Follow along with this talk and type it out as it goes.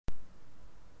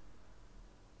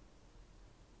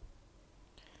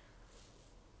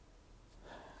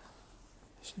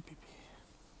יש לי פיפי.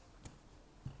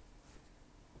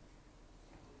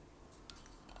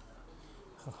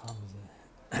 חכם זה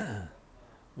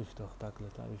לפתוח את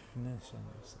ההקלטה לפני שאני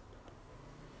עושה.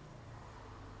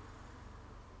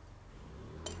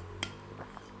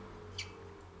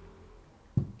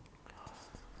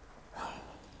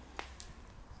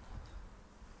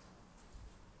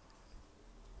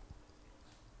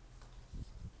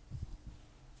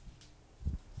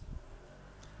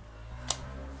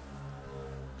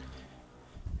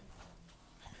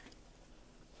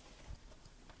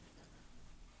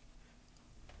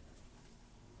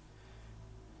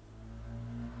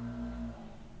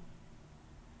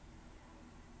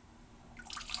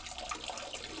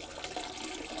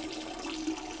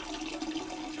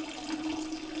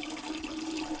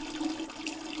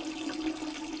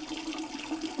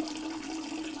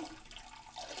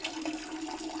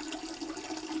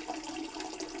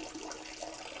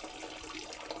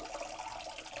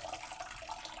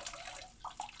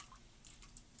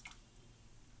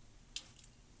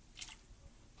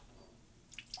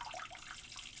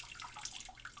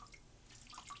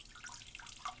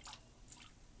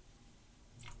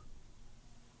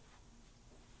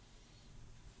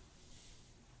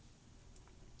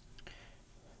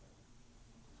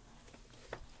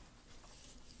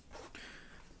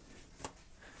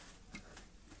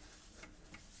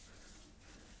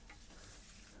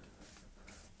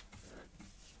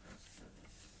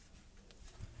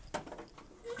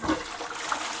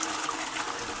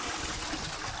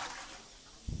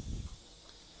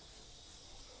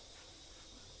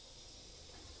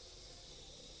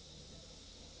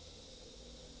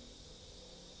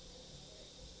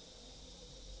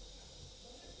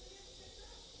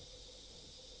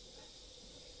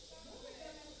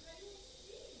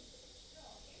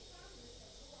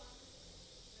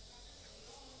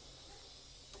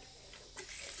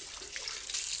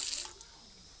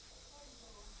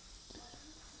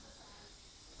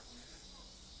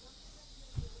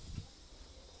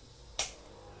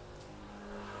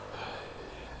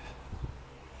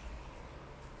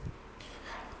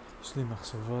 יש לי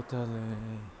מחשבות על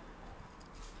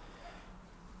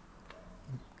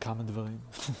כמה דברים,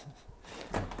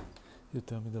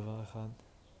 יותר מדבר אחד.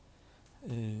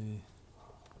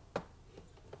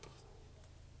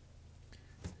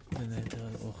 בין היתר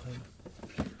על אוכל.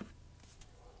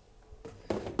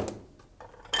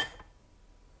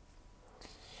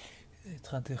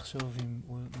 התחלתי לחשוב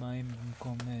מה אם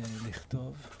במקום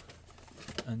לכתוב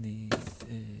אני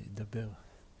אדבר.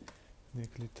 אני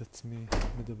אקליט את עצמי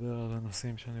מדבר על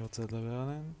הנושאים שאני רוצה לדבר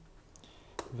עליהם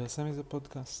ואעשה מזה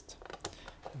פודקאסט.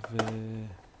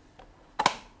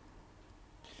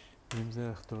 ואם זה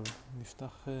ילך טוב,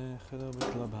 נפתח חדר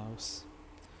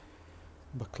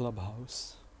בקלאב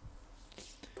האוס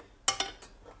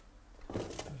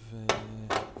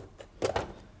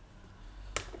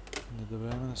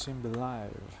ונדבר עם אנשים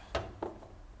בלייב.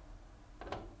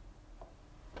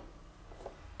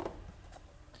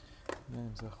 נראה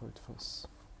אם זה יכול לתפוס.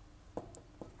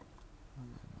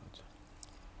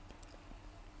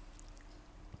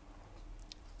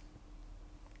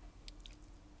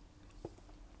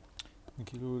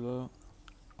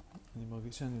 אני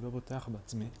מרגיש שאני לא בוטח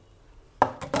בעצמי,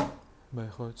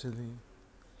 ביכולת שלי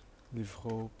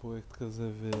לבחור פרויקט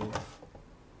כזה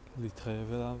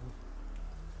ולהתחייב אליו,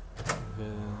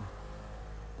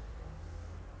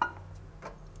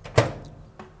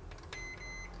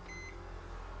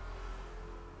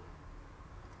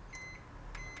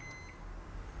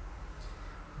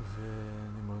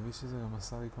 ואני מרגיש שזה גם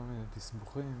עשה לי כל מיני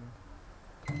תסבוכים,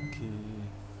 כי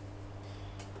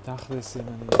תכלס אם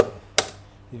אני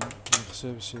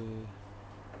חושב שכחתי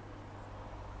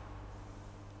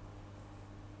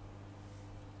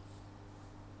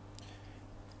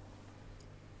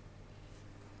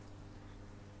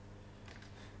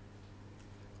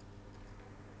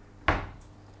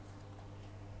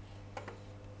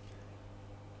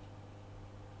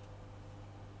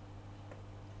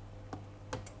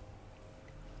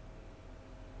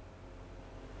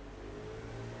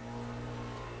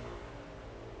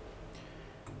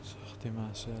מה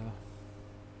השאלה.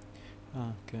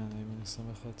 כן, האם אני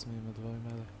סומך על עצמי עם הדברים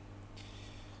האלה?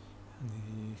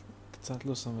 אני קצת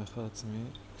לא סומך על עצמי,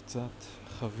 קצת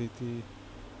חוויתי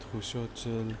תחושות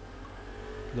של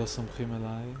לא סומכים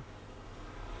עליי,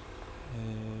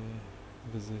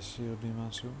 וזה השאיר בי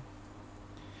משהו,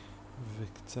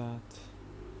 וקצת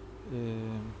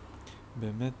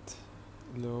באמת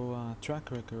לא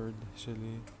הטרק רקורד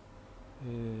שלי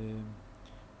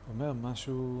אומר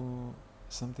משהו,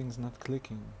 something's not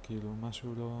clicking, כאילו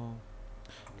משהו לא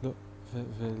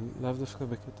ולאו דווקא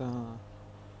בקטע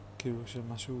כאילו של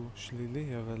משהו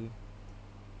שלילי, אבל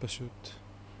פשוט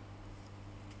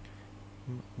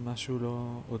משהו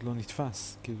עוד לא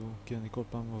נתפס, כאילו, כי אני כל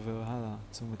פעם עובר הלאה,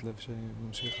 תשומת לב שלי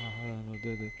ממשיכה הלאה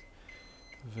נודדת,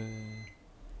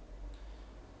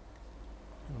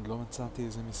 עוד לא מצאתי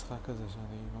איזה משחק כזה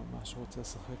שאני ממש רוצה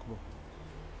לשחק בו.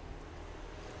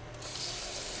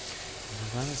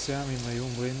 במובן מסוים, אם היו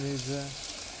אומרים לי את זה,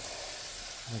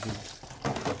 נגיד,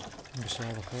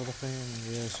 בשלב אחר בחיים,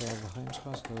 יהיה שלב בחיים שלך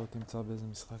שאתה לא תמצא באיזה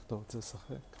משחק אתה רוצה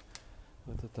לשחק,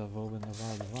 ואתה תעבור בין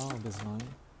דבר לדבר בזמן.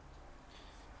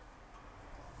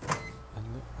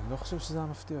 אני לא חושב שזה היה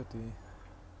מפתיע אותי.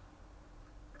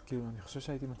 כאילו, אני חושב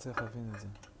שהייתי מצליח להבין את זה.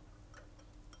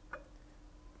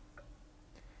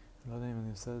 לא יודע אם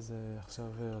אני עושה איזה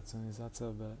עכשיו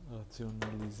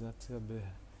רציונליזציה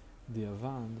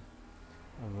בדיעבד,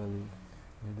 אבל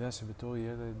אני יודע שבתור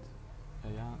ילד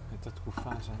הייתה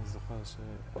תקופה שאני זוכר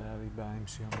שהיה לי בעיה עם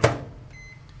שיעמום,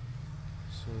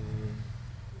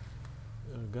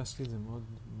 שהרגשתי את זה מאוד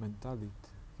מנטלית,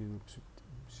 כאילו פשוט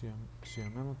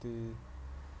שיעמם אותי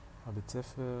הבית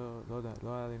ספר, לא יודע,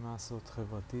 לא היה לי מה לעשות,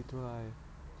 חברתית אולי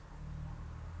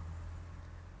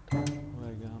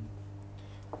גם.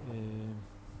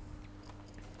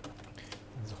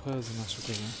 אני זוכר איזה משהו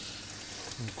כזה,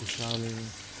 מקושר לי,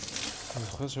 אני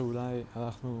זוכר שאולי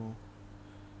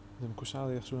זה מקושר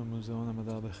לי איכשהו למוזיאון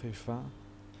המדע בחיפה,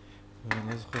 ואני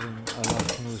לא זוכר אם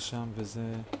הלכנו לשם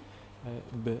וזה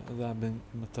היה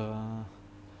במטרה,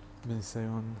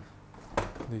 בניסיון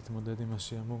להתמודד עם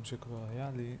השעמום שכבר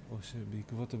היה לי, או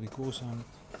שבעקבות הביקור שם,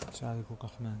 שהיה לי כל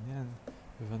כך מעניין,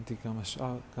 הבנתי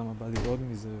כמה בא לי עוד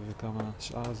מזה, וכמה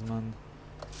שאר הזמן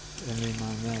אין לי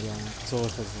מענה על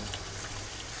הצורך הזה.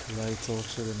 אולי צורך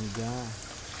של למידה.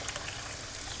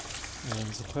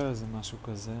 אני זוכר איזה משהו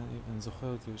כזה, אני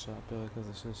זוכר כאילו שהיה פרק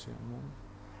כזה של שעמום,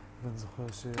 ואני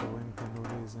זוכר שהורים קנו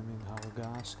לי איזה מין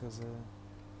הרגש כזה,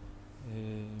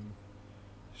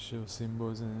 שעושים בו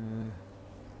איזה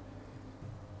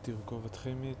תרכובת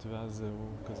כימית, ואז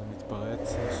הוא כזה מתפרץ,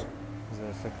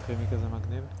 זה אפקט כימי כזה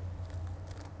מגניב.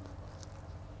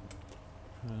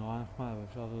 זה נורא נחמד, אבל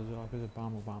אפשר לעשות את זה רק איזה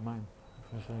פעם או פעמיים,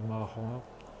 לפני שנגמר החומר.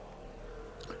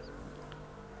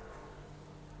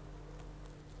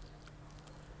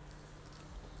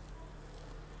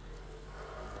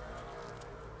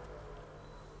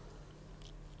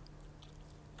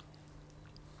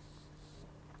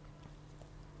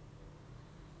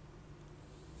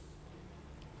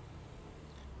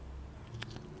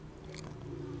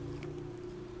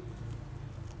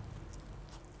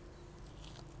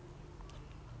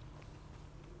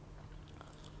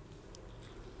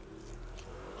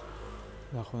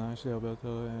 לאחרונה יש לי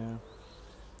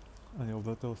אני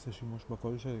הרבה יותר עושה שימוש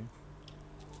בקול שלי.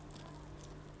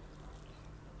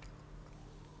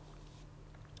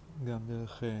 גם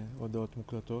דרך הודעות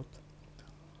מוקלטות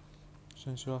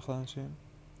שאני שולח לאנשים,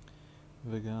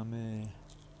 וגם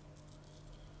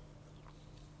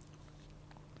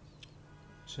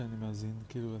שאני מאזין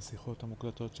כאילו לשיחות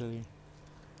המוקלטות שלי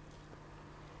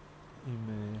עם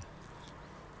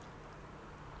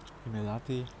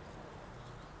אלעתי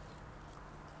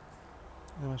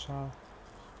למשל,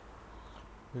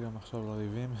 וגם עכשיו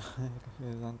לריבים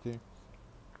שהאזנתי,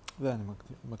 ואני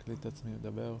מקליט את עצמי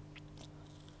לדבר.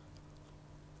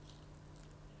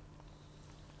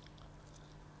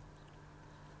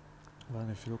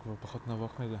 ואני אפילו כבר פחות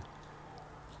נבוך מזה.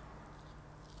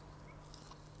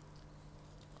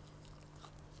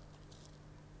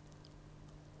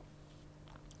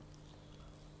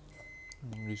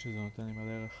 אני מרגיש שזה נותן לי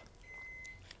מלא ערך.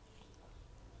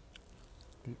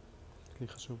 כלי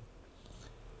חשוב.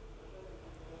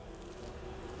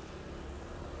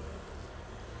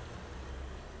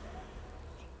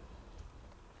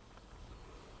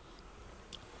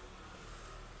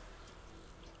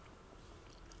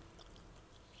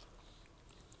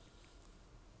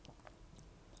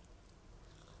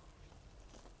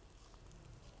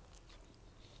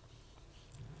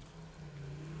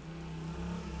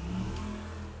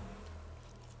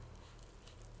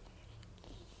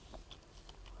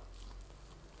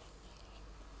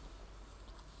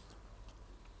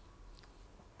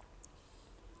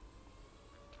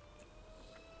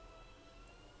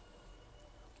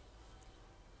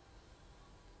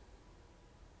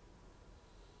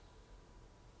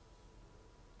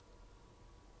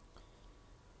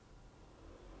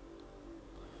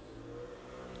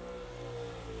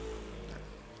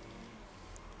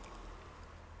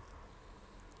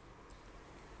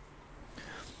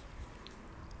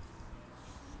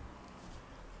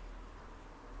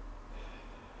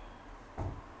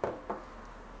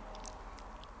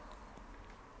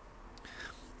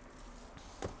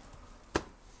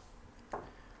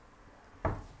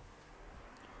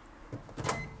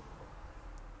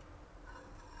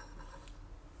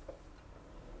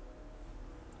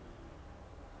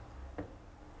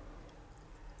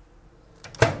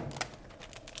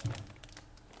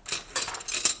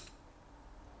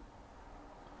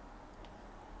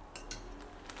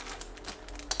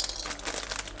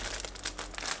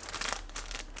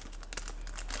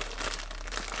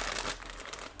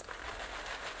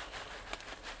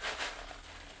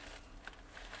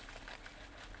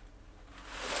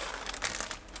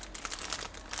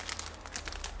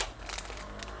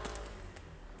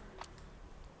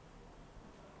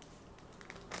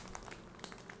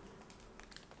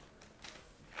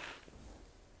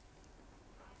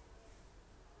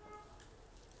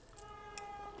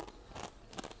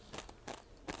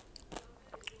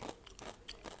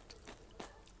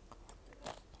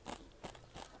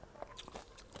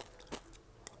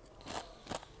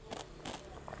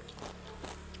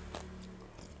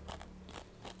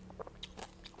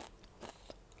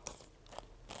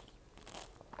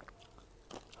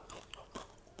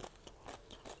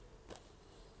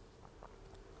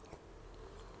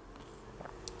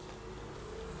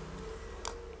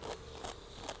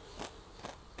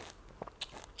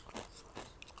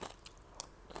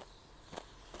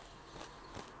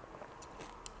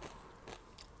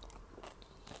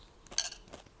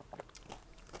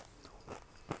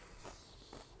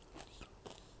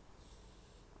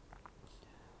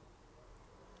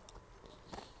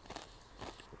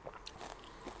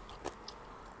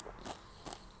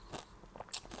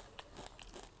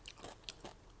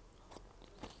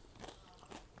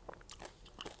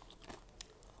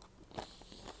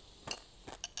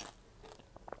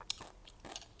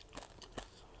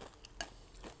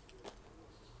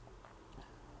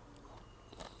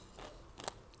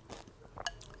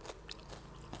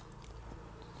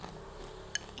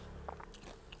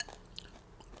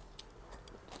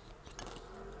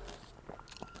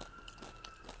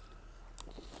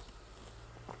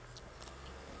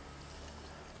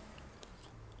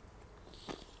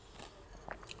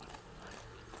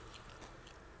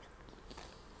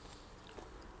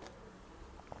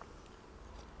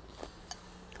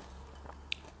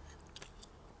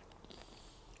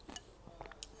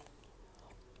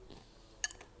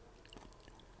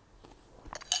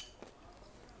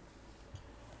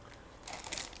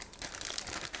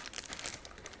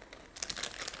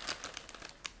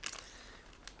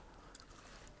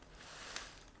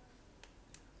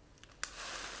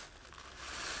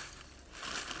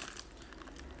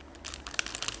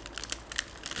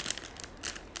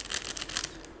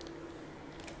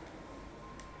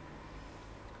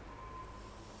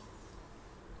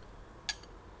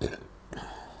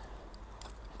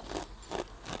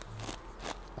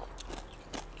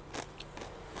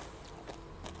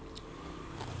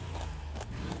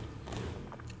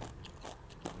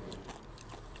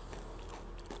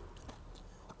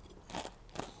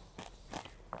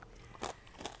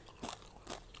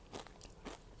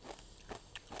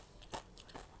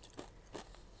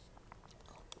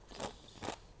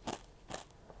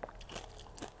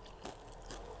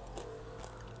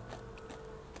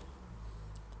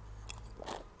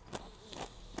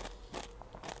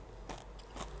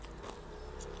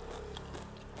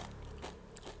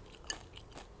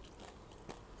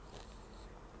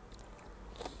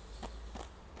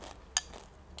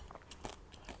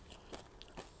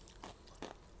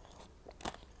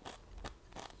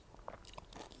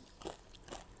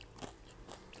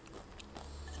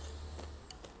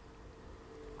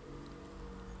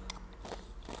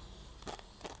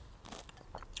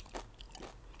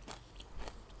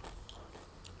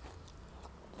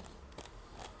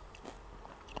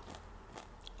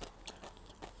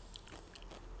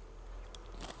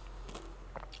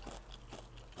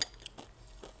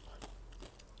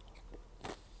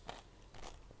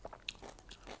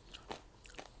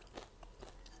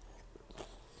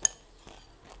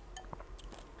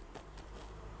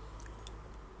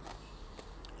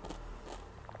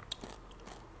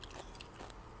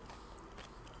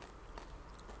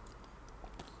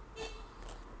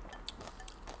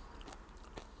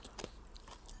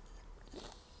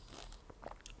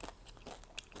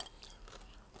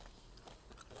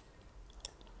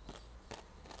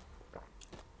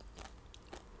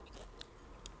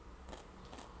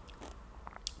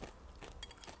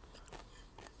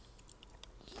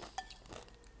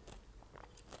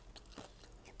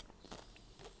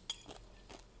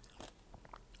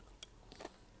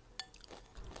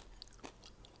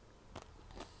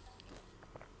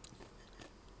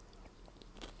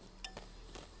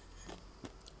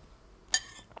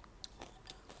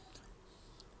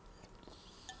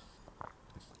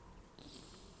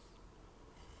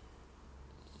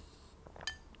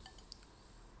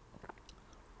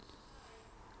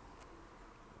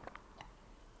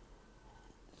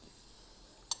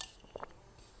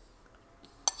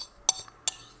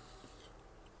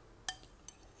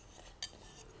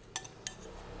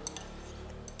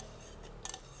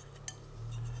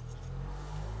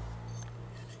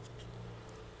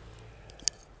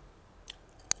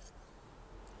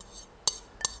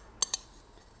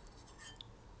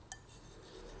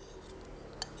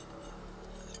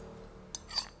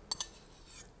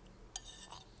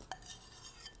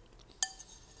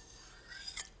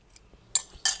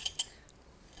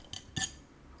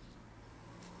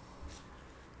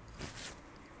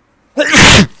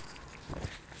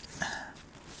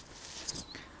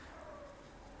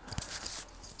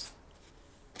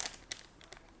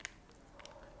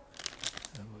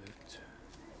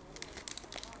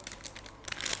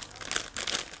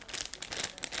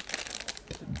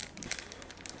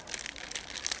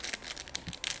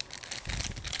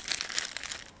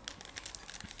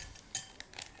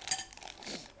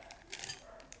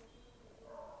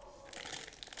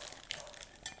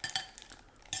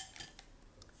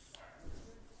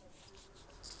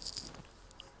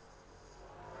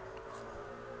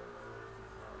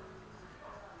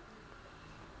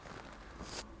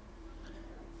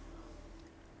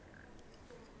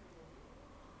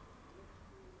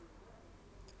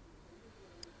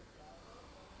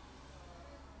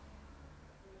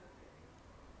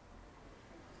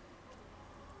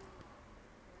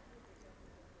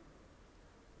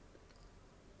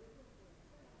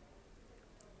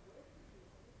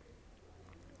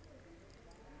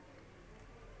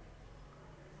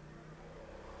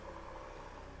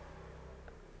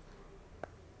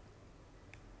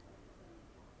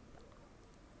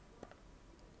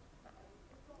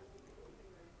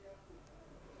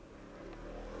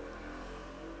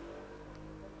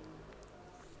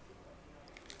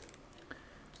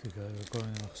 יש לי כרגע כל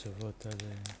מיני מחשבות על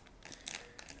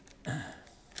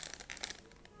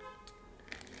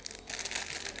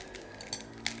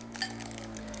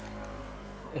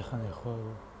איך אני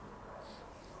יכול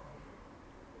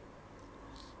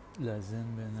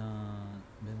לאזן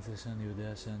בין זה שאני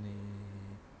יודע שאני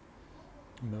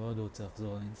מאוד רוצה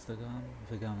לחזור לאינסטגרם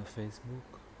וגם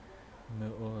לפייסבוק,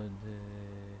 מאוד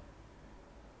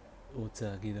רוצה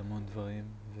להגיד המון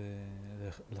דברים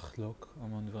ולחלוק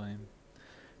המון דברים,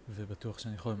 ובטוח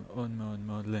שאני יכול מאוד מאוד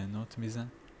מאוד ליהנות מזה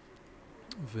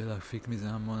ולהפיק מזה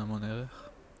המון המון ערך,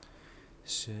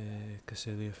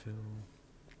 שקשה לי אפילו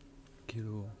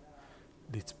כאילו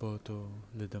לצפות או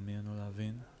לדמיין או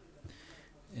להבין.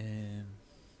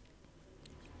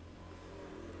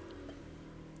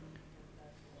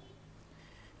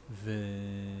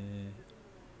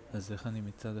 אז איך אני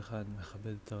מצד אחד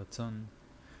מכבד את הרצון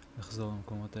לחזור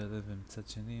למקומות האלה, ומצד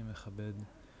שני מכבד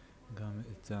גם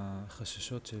את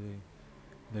החששות שלי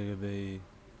לגבי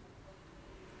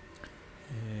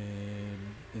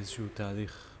איזשהו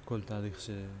תהליך, כל תהליך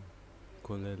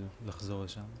שכולל לחזור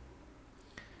לשם.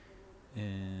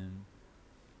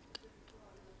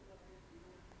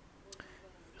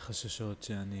 חששות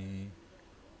שאני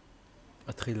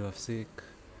אתחיל להפסיק,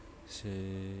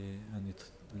 שאני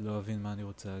לא אבין מה אני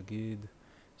רוצה להגיד,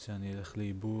 שאני אלך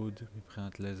לאיבוד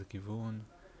מבחינת לאיזה כיוון,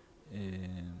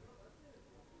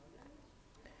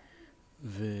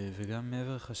 וגם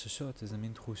מעבר חששות, איזה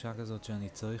מין תחושה כזאת שאני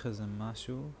צריך איזה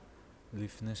משהו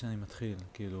לפני שאני מתחיל,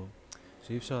 כאילו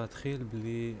שאי אפשר להתחיל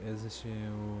בלי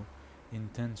איזשהו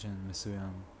intention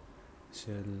מסוים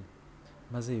של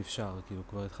מה זה אי אפשר, כאילו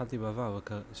כבר התחלתי בעבר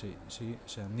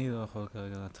שאני לא יכול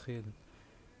כרגע להתחיל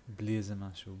בלי איזה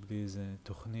משהו, בלי איזה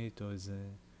תוכנית או איזה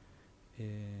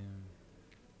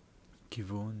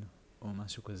כיוון או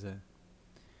משהו כזה.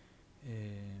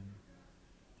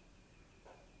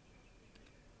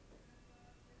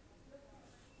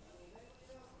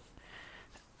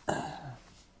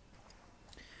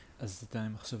 אז הייתה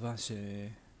עם מחשבה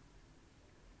שאני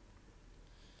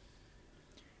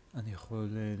יכול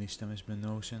להשתמש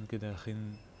בנושן כדי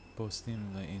להכין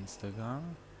פוסטים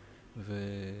לאינסטגרם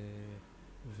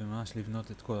וממש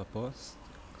לבנות את כל הפוסט,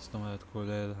 זאת אומרת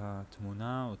כולל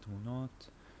התמונה או תמונות,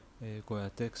 כל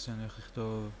הטקסט שאני הולך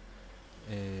לכתוב,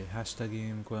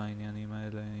 השטגים, כל העניינים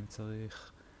האלה אם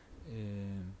צריך,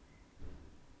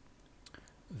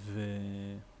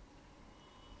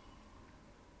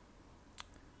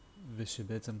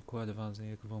 ושבעצם כל הדבר הזה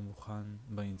יהיה כבר מוכן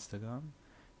באינסטגרם,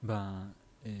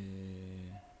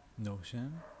 בנושן,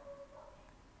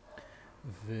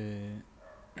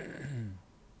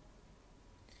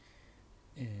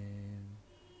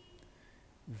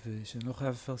 ושאני לא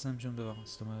חייב לפרסם שום דבר.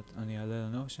 זאת אומרת, אני אעלה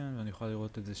לנושן ואני יכול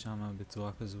לראות את זה שם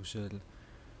בצורה כזו של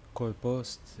כל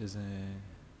פוסט, איזה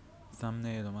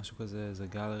thumbnail או משהו כזה, איזה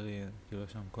גלרי, כאילו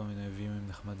שם כל מיני ויומים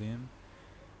נחמדים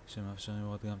שמאפשרים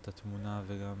לראות גם את התמונה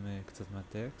וגם קצת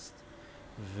מהטקסט.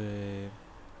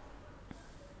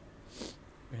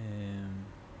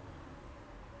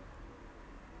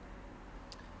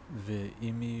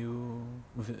 ואם יהיו,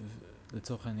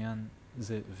 לצורך העניין,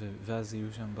 ואז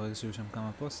יהיו שם, ברגע שיהיו שם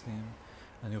כמה פוסטים,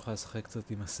 אני אוכל לשחק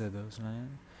קצת עם הסדר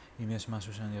שלהם. אם יש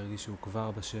משהו שאני ארגיש שהוא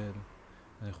כבר בשל,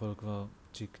 אני יכול כבר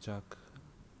צ'יק צ'ק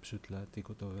פשוט להעתיק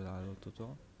אותו ולהעלות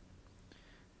אותו.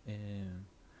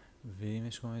 ואם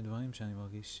יש כל מיני דברים שאני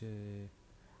מרגיש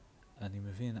שאני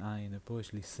מבין, הנה פה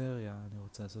יש לי סריה, אני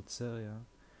רוצה לעשות סריה,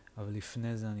 אבל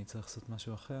לפני זה אני צריך לעשות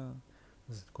משהו אחר,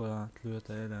 אז את כל התלויות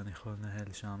האלה אני יכול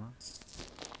לנהל שמה.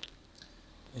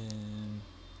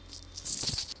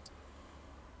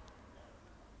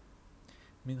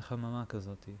 מין חממה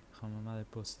כזאת, חממה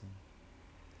לפוסטים.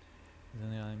 זה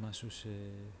נראה לי משהו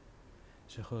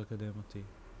שיכול לקדם אותי.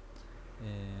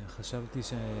 חשבתי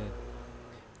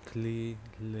שכלי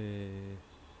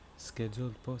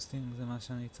לסקייג'ולד פוסטינג זה מה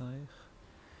שאני צריך,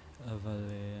 אבל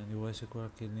אני רואה שכל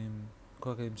הכלים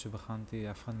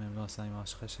שבחנתי, אף אחד מהם לא עשה לי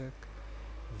ממש חשק,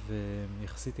 והם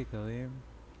יחסית יקרים,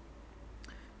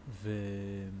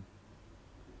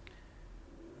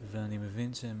 ואני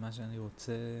מבין שמה שאני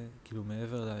רוצה, כאילו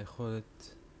מעבר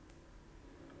ליכולת,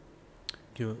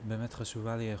 כאילו באמת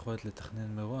חשובה לי היכולת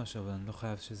לתכנן מראש, אבל אני לא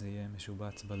חייב שזה יהיה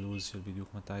משובץ בלוז של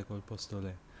בדיוק מתי כל פוסט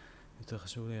עולה. יותר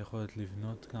חשוב לי היכולת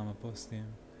לבנות כמה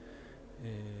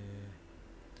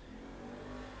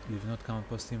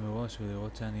פוסטים מראש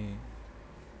ולראות שאני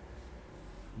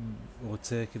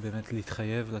רוצה באמת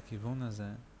להתחייב לכיוון הזה,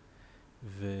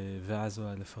 ואז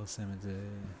אולי לפרסם את זה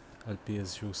על פי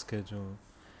איזשהו סקייג'ול.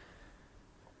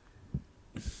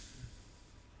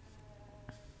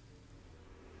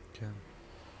 כן.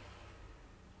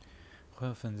 בכל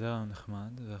אופן זה רעיון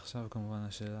נחמד, ועכשיו כמובן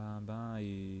השאלה הבאה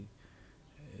היא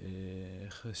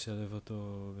איך לשלב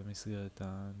אותו במסגרת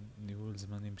הניהול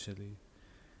זמנים שלי,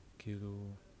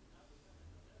 כאילו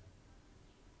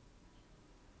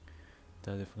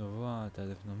תעדף גבוה,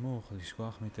 תעדף נמוך,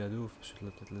 לשכוח מתעדוף, פשוט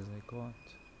לתת לזה לקרות.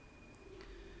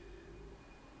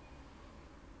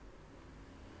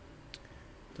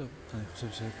 טוב, אני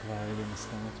חושב שכבר היו לי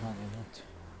מסקנות מעניינות.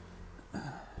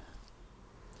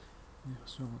 אני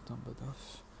אחשוב אותם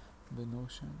בדף,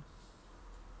 בנושן.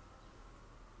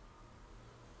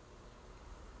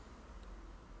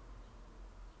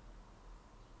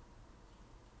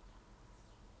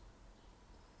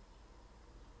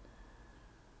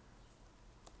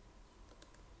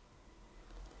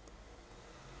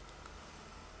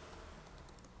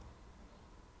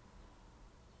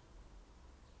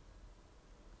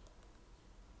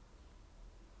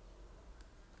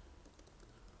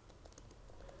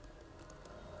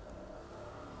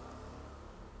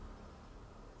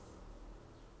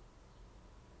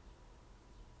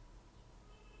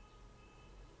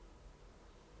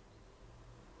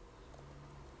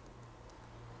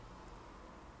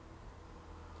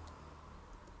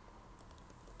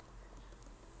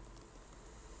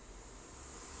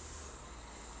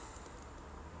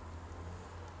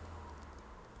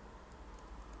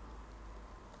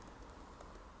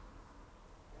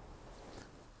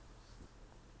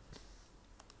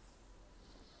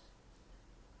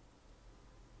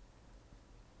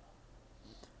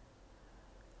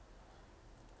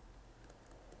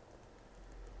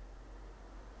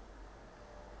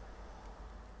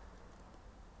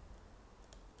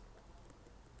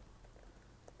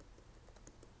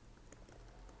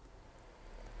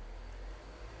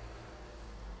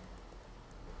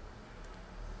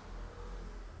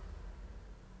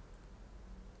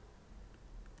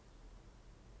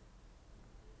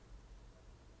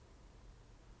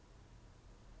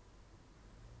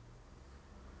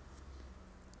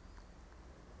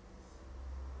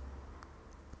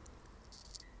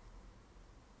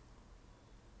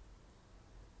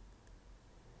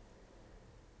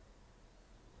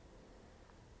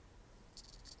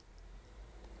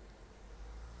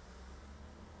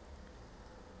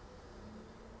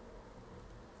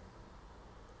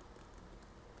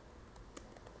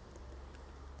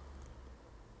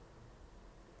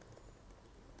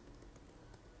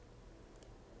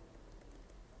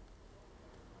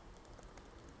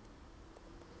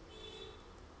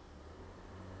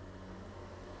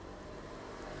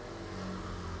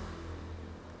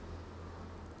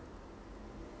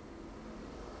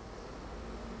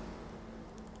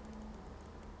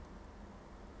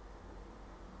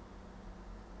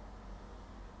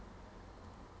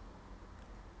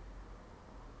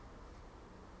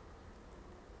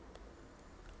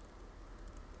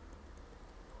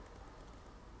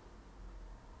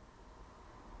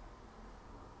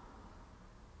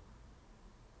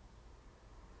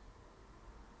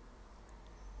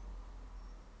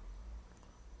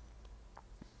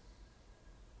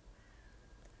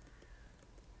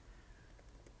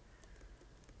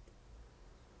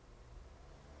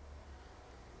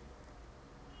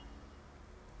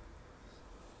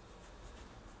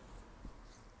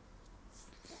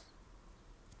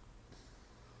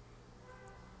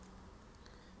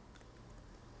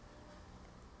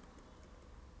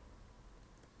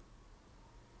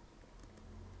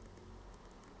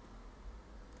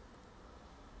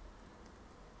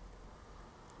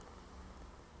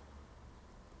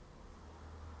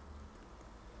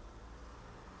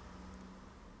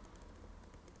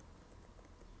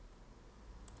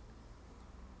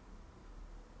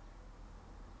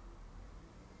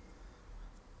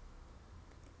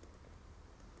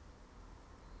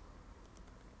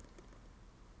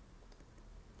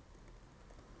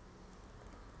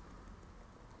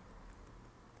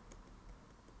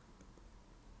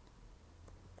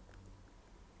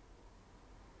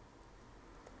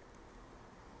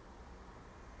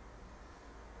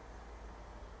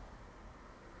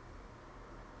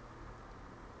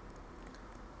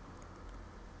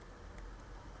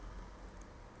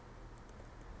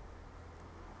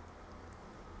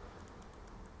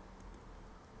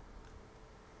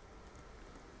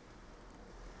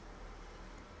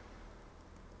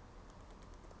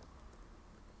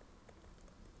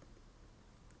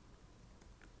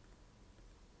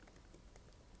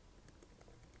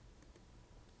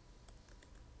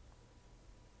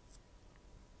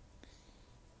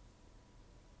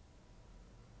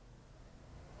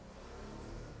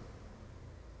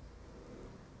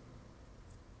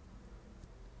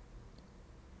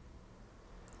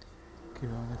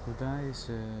 כאילו הנקודה היא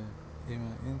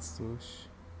שעם האינסטוש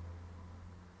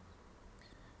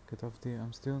כתבתי,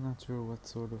 I'm still not sure what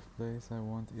sort of place I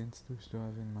want Instush to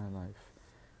have in my life.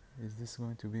 Is this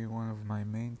going to be one of my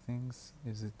main things?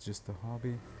 Is it just a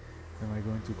hobby? Am I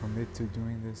going to commit to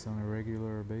doing this on a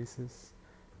regular basis?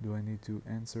 Do I need to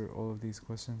answer all of these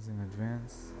questions in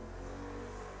advance?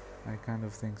 I kind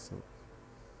of think so.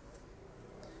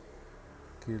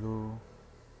 כאילו...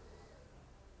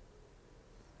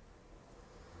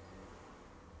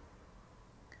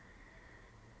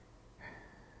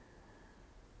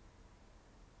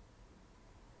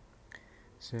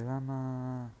 שאלה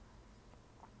מה...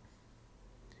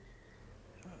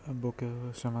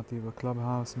 הבוקר שמעתי בקלאב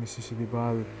האוס מישהי שדיברה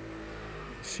על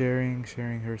sharing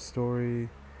her story,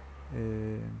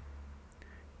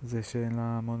 זה שאין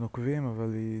לה המון עוקבים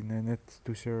אבל היא נהנית to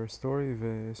share her story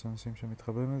ויש אנשים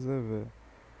שמתחברים לזה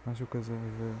ומשהו כזה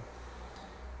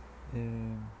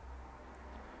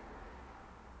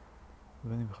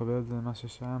ואני מחבר את זה למה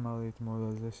ששי אמר לי אתמול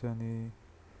על זה שאני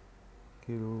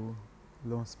כאילו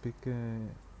לא מספיק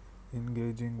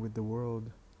engaging with the world,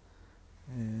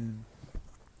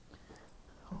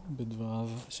 בדבריו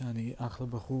שאני אחלה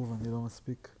בחור ואני לא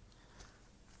מספיק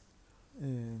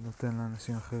נותן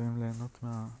לאנשים אחרים ליהנות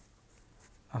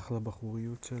מהאחלה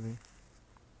בחוריות שלי,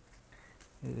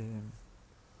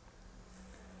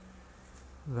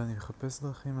 ואני מחפש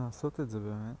דרכים לעשות את זה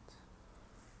באמת,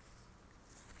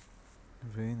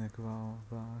 והנה כבר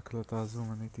בהקלטה הזו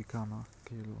מניתי כמה,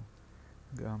 כאילו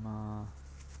גם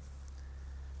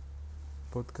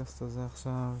הפודקאסט הזה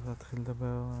עכשיו, להתחיל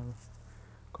לדבר על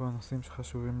כל הנושאים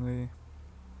שחשובים לי,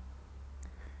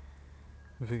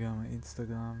 וגם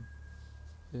האינסטגרם,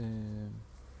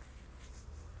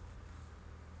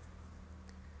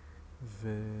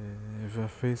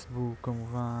 והפייסבוק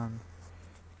כמובן,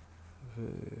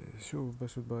 ושוב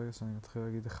פשוט ברגע שאני מתחיל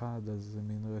להגיד אחד אז זה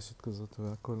מין רשת כזאת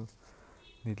והכל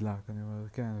נדלק, אני אומר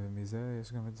כן ומזה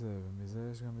יש גם את זה ומזה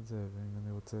יש גם את זה ואם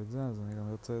אני רוצה את זה אז אני גם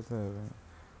רוצה את זה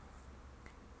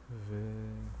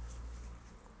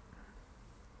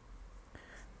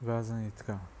ואז אני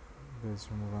אתקע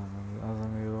באיזשהו מובן, אז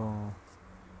אני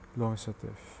לא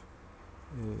משתף.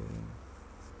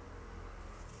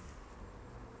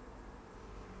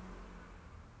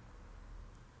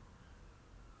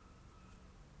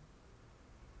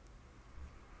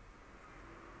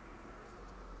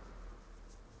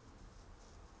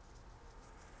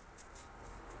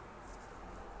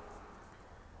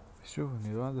 שוב,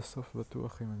 אני לא עד הסוף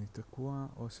בטוח אם אני תקוע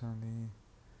או שאני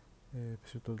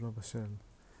פשוט עוד לא בשל,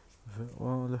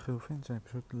 או לחילופין שאני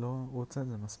פשוט לא רוצה את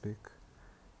זה מספיק,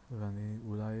 ואני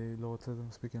אולי לא רוצה את זה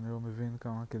מספיק כי אני לא מבין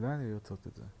כמה כדאי לי לרצות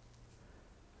את זה.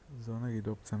 זו נגיד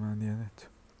אופציה מעניינת,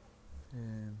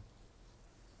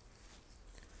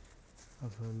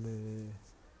 אבל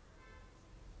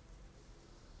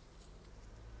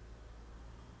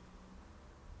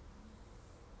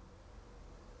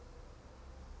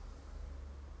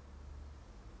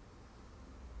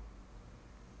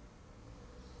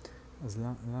אז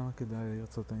למה כדאי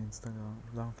לרצות את האינסטגרם?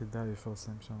 למה כדאי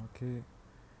לפרסם שם? כי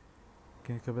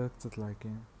אני אקבל קצת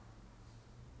לייקים,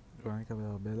 ואני אקבל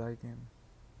הרבה לייקים,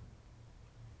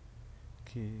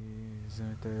 כי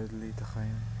זה מתעד לי את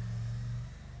החיים,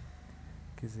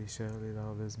 כי זה יישאר לי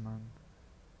להרבה זמן,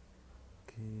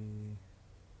 כי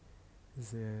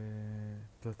זה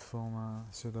פלטפורמה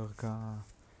שדרכה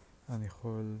אני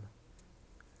יכול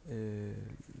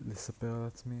לספר על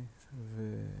עצמי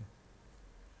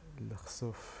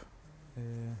ולחשוף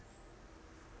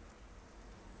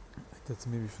את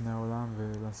עצמי בפני העולם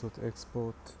ולעשות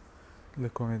אקספורט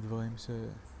לכל מיני דברים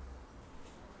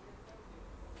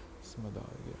סמדה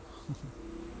רגע.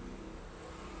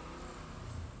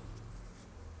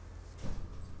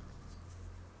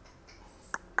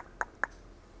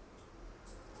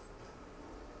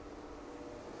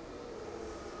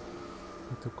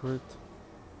 מתוקות.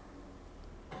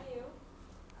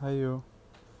 היו.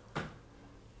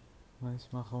 מה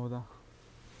נשמע חמודה?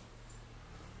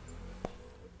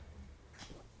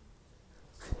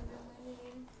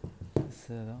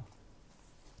 בסדר.